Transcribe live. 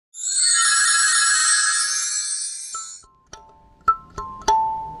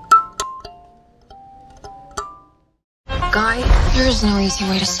Guy, there is no easy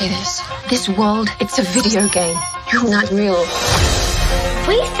way to say this. This world, it's a video game. You're not real.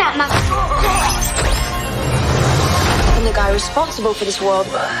 Please stop my... And the guy responsible for this world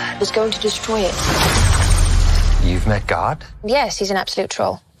was going to destroy it. You've met God? Yes, he's an absolute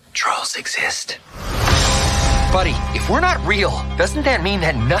troll. Trolls exist. Buddy, if we're not real, doesn't that mean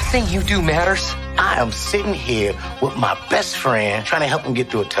that nothing you do matters? I am sitting here with my best friend trying to help him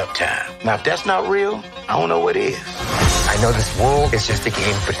get through a tough time. Now, if that's not real, I don't know what is. I know this world is just a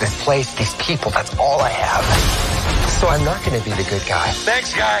game, but this place, these people, that's all I have. So I'm not going to be the good guy.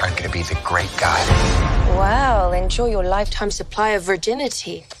 Thanks, guy. I'm going to be the great guy. Well, enjoy your lifetime supply of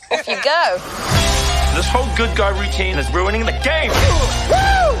virginity. Off you go. This whole good guy routine is ruining the game.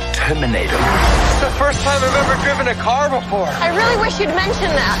 Woo! Terminator. It's the first time I've ever driven a car before. I really wish you'd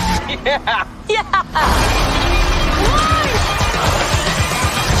mention that. Yeah.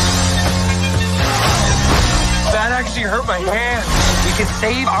 That actually hurt my hand. We can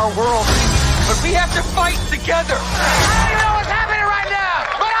save our world, but we have to fight together. I don't know what's happening right now,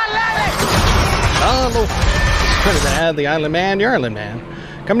 but I love it. Hello, Trinidad the Island Man, your Island Man,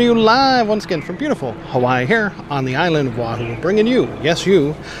 coming to you live once again from beautiful Hawaii here on the island of Oahu, bringing you, yes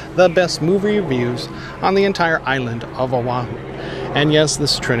you, the best movie reviews on the entire island of Oahu. And yes,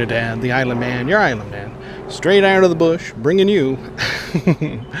 this is Trinidad the Island Man, your Island Man, straight out of the bush, bringing you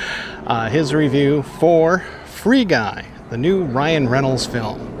his review for Free Guy, the new Ryan Reynolds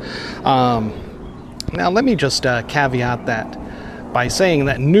film. Now let me just caveat that by saying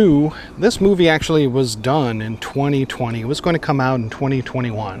that this movie actually was done in 2020. It was going to come out in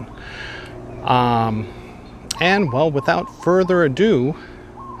 2021. And well, without further ado,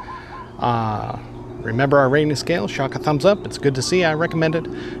 remember our rating scale, shock a thumbs up, it's good to see, I recommend it.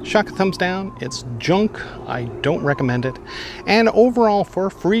 Shock a thumbs down, it's junk, I don't recommend it. And overall for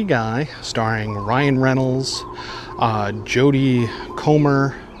Free Guy, starring Ryan Reynolds, Jodie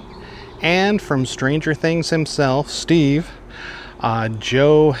Comer, and from Stranger Things himself, Steve,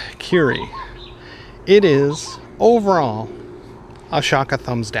 Joe Keery. It is overall a shock a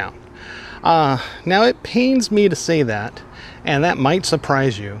thumbs down. Now it pains me to say that, and that might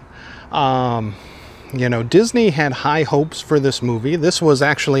surprise you. You know, Disney had high hopes for this movie. This was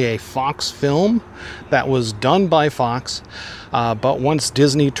actually a Fox film that was done by Fox, but once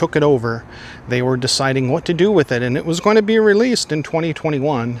Disney took it over, they were deciding what to do with it, and it was going to be released in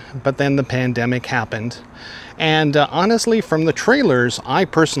 2021, but then the pandemic happened. And honestly, from the trailers, I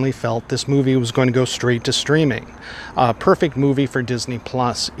personally felt this movie was going to go straight to streaming. Perfect movie for Disney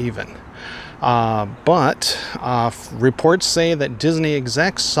Plus, even. But reports say that Disney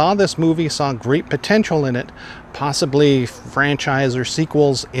execs saw this movie, saw great potential in it, possibly franchise or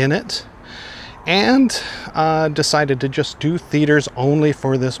sequels in it, and decided to just do theaters only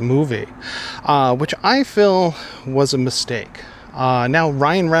for this movie, which I feel was a mistake. Now,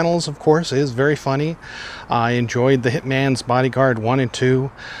 Ryan Reynolds, of course, is very funny. I enjoyed The Hitman's Bodyguard 1 and 2. You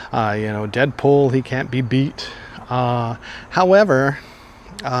know, Deadpool, he can't be beat. However,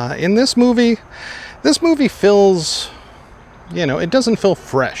 in this movie feels, you know, it doesn't feel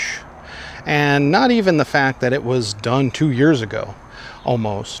fresh. And not even the fact that it was done 2 years ago,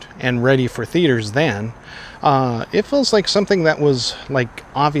 almost, and ready for theaters then. It feels like something that was, like,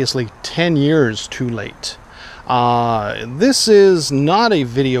 obviously 10 years too late. This is not a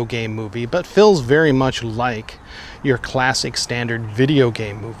video game movie, but feels very much like your classic standard video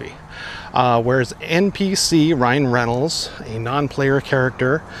game movie. Whereas NPC Ryan Reynolds, a non-player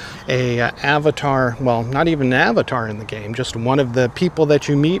character, a avatar, well, not even an avatar in the game, just one of the people that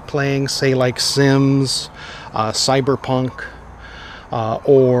you meet playing, say, like Sims, Cyberpunk,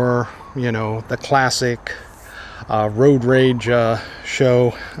 or, you know, the classic road rage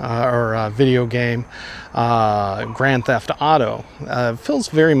show or video game, Grand Theft Auto. Feels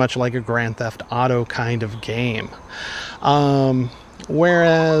very much like a Grand Theft Auto kind of game.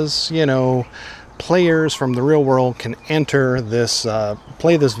 Whereas, you know, players from the real world can enter this,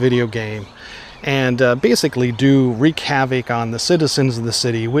 play this video game and basically wreak havoc on the citizens of the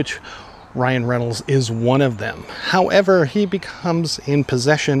city, which Ryan Reynolds is one of them. However, he becomes in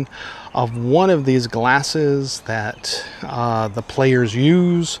possession of one of these glasses that the players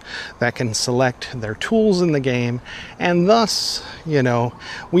use that can select their tools in the game, and thus, you know,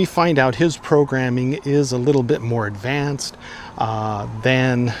 we find out his programming is a little bit more advanced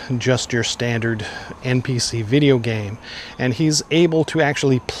than just your standard NPC video game, and he's able to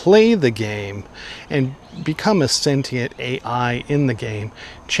actually play the game and become a sentient AI in the game,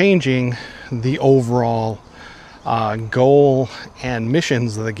 changing the overall goal and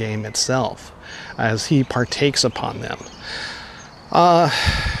missions of the game itself as he partakes upon them.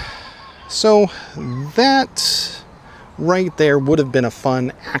 So that right there would have been a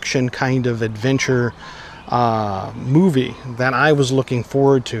fun action kind of adventure movie that I was looking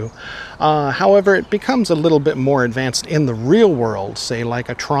forward to. However, it becomes a little bit more advanced in the real world, say like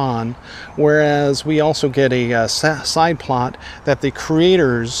a Tron, whereas we also get a side plot that the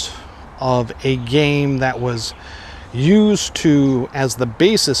creators of a game that was used as the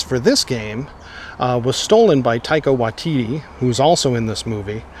basis for this game was stolen by Taika Waititi, who's also in this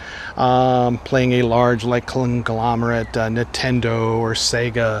movie, playing a large like conglomerate Nintendo or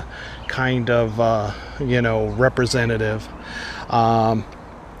Sega kind of representative,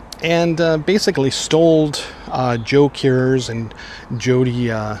 and basically stole Joe Keeler's and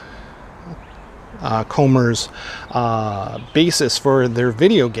Jodie Comer's basis for their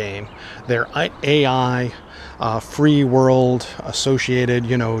video game, their AI free world associated,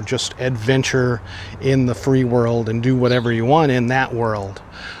 just adventure in the free world and do whatever you want in that world.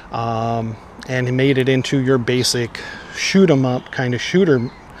 And he made it into your basic shoot 'em up kind of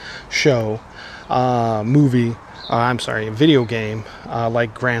shooter show movie. Video game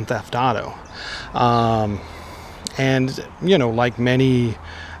like Grand Theft Auto. And like many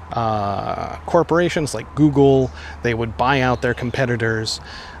corporations like Google, they would buy out their competitors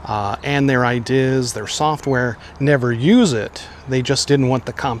and their ideas, their software, never use it. They just didn't want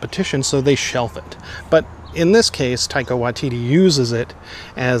the competition, so they shelf it. But in this case, Taika Waititi uses it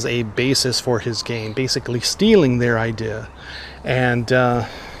as a basis for his game, basically stealing their idea and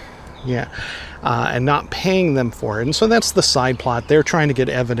and not paying them for it. And so that's the side plot. They're trying to get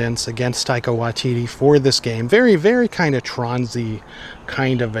evidence against Taika Waititi for this game. Very, very kind of Tron-y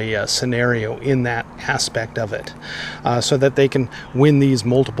kind of a scenario in that aspect of it, so that they can win these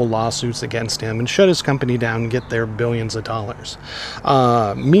multiple lawsuits against him and shut his company down and get their billions of dollars.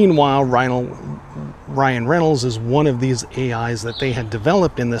 Meanwhile, Ryan Reynolds is one of these AIs that they had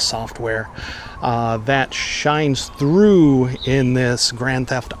developed in this software that shines through in this Grand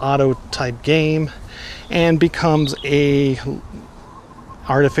Theft Auto type game and becomes a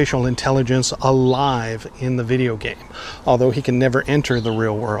artificial intelligence alive in the video game, although he can never enter the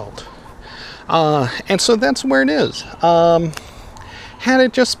real world. And so that's where it is. Had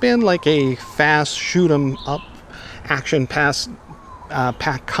it just been like a fast shoot 'em up action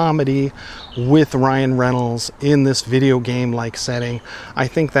pack comedy with Ryan Reynolds in this video game like setting, I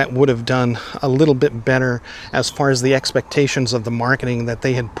think that would have done a little bit better as far as the expectations of the marketing that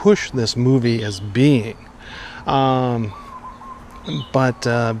they had pushed this movie as being. But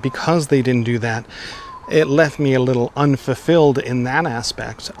because they didn't do that, it left me a little unfulfilled in that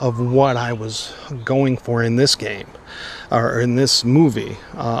aspect of what I was going for in this game, or in this movie,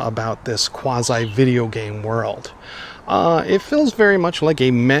 about this quasi-video game world. It feels very much like a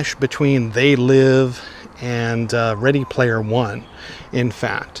mesh between They Live and Ready Player One, in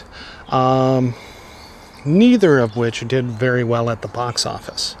fact. Neither of which did very well at the box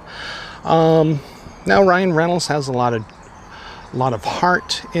office. Now Ryan Reynolds has a lot of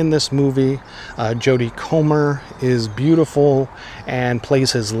heart in this movie. Jodie Comer is beautiful and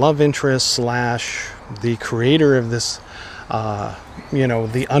plays his love interest / the creator of this,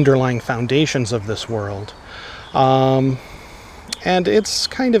 the underlying foundations of this world. And it's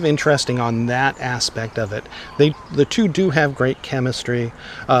kind of interesting on that aspect of it. The two do have great chemistry.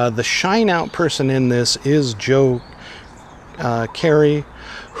 The shine out person in this is Joe Curry,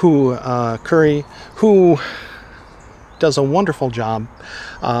 who does a wonderful job.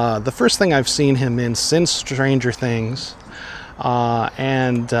 The first thing I've seen him in since Stranger Things,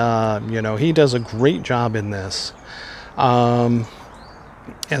 and he does a great job in this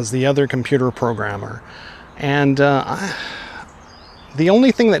as the other computer programmer. And the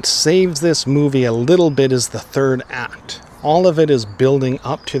only thing that saves this movie a little bit is the third act. All of it is building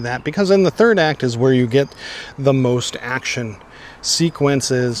up to that, because in the third act is where you get the most action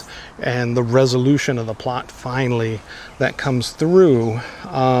sequences and the resolution of the plot finally that comes through,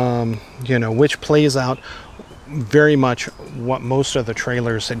 which plays out very much what most of the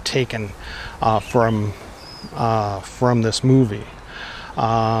trailers had taken from this movie.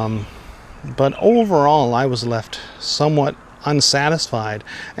 But overall, I was left somewhat unsatisfied,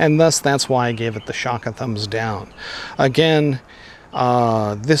 and thus that's why I gave it the shock of thumbs down. Again,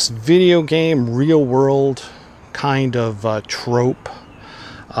 this video game real world kind of trope,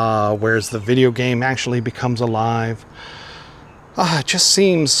 whereas the video game actually becomes alive, it just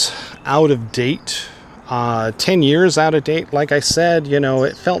seems out of date. 10 years out of date. Like I said,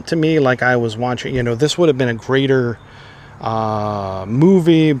 it felt to me like I was watching, this would have been a greater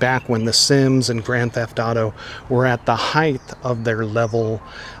movie back when The Sims and Grand Theft Auto were at the height of their level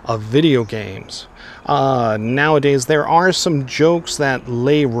of video games. Nowadays, there are some jokes that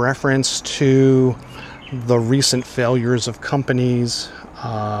lay reference to the recent failures of companies,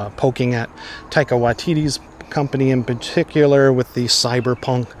 poking at Taika Waititi's company in particular with the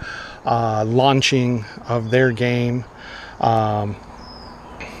cyberpunk launching of their game,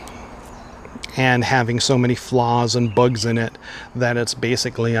 and having so many flaws and bugs in it that it's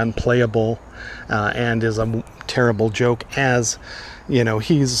basically unplayable, and is a terrible joke, as you know,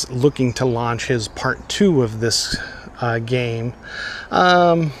 he's looking to launch his part 2 of this game.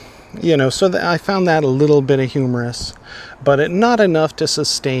 You know, so I found that a little bit of humorous, but not enough to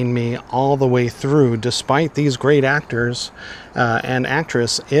sustain me all the way through, despite these great actors and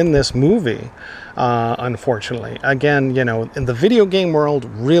actress in this movie, unfortunately. Again, you know, in the video game world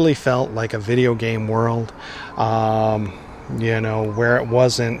really felt like a video game world, you know, where it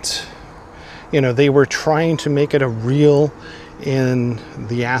wasn't, you know, they were trying to make it a real in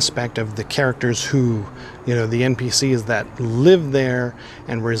the aspect of the characters who, you know, the NPCs that live there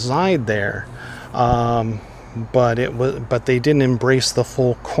and reside there, but they didn't embrace the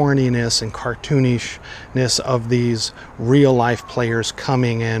full corniness and cartoonishness of these real life players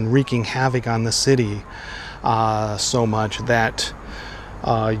coming and wreaking havoc on the city, so much that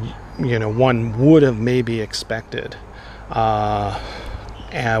you know, one would have maybe expected,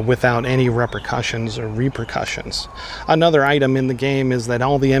 without any repercussions or repercussions. Another item in the game is that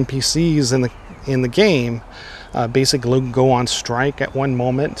all the NPCs in the game basically go on strike at one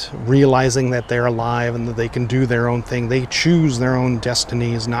moment, realizing that they're alive and that they can do their own thing. They choose their own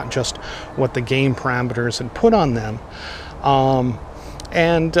destinies, not just what the game parameters had put on them.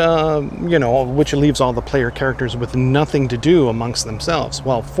 You know, which leaves all the player characters with nothing to do amongst themselves.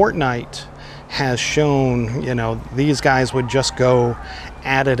 Well, Fortnite has shown, you know, these guys would just go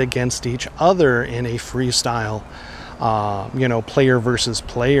at it against each other in a freestyle, you know, player versus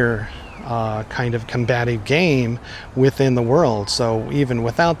player kind of combative game within the world. So even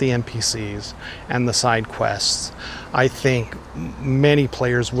without the NPCs and the side quests, I think many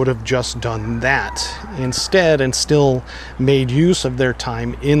players would have just done that instead and still made use of their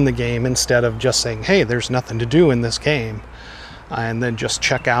time in the game, instead of just saying, hey, there's nothing to do in this game, and then just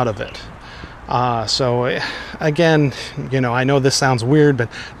check out of it. So again, you know, I know this sounds weird, but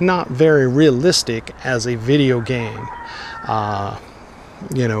not very realistic as a video game,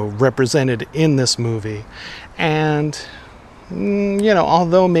 you know, represented in this movie. And, you know,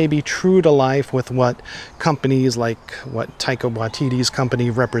 although maybe true to life with what companies like what Taika Waititi's company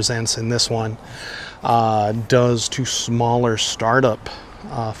represents in this one, does to smaller startup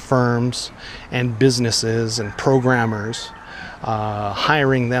firms and businesses and programmers,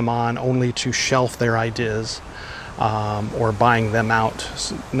 hiring them on only to shelf their ideas, or buying them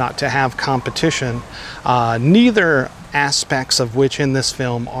out, not to have competition. Neither aspects of which in this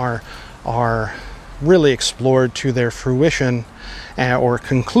film are really explored to their fruition or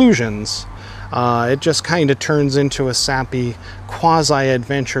conclusions. It just kind of turns into a sappy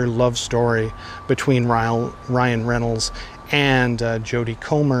quasi-adventure love story between Ryan Reynolds and Jodie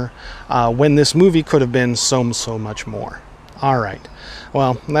Comer, when this movie could have been so much more. All right,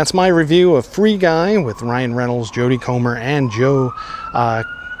 well, that's my review of Free Guy with Ryan Reynolds, Jodie Comer, and Joe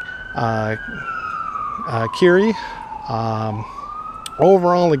Keery.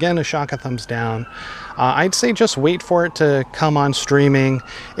 Overall, again, a shock of thumbs down. I'd say just wait for it to come on streaming.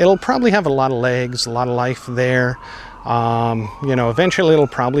 It'll probably have a lot of legs, a lot of life there. You know, eventually it'll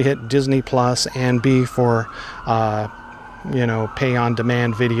probably hit Disney Plus and be for, you know,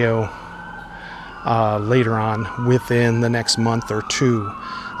 pay-on-demand video later on within the next month or two,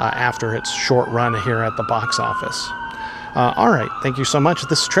 after its short run here at the box office. All right, thank you so much.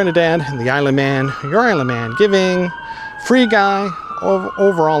 This is Trinidad the Island Man, your Island Man, giving Free Guy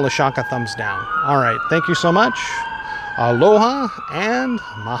overall a shock of thumbs down. All right, thank you so much. Aloha and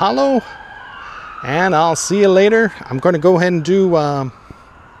mahalo, and I'll see you later. I'm going to go ahead and do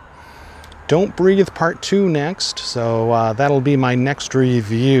Don't Breathe Part 2 next, so that'll be my next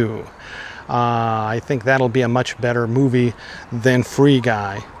review. I think that'll be a much better movie than Free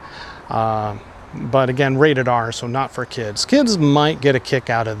Guy. But again, rated R, so not for kids. Kids might get a kick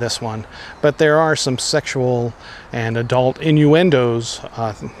out of this one, but there are some sexual and adult innuendos,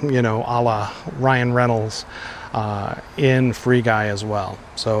 you know, a la Ryan Reynolds, in Free Guy as well.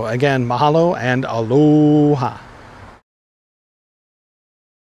 So again, mahalo and aloha.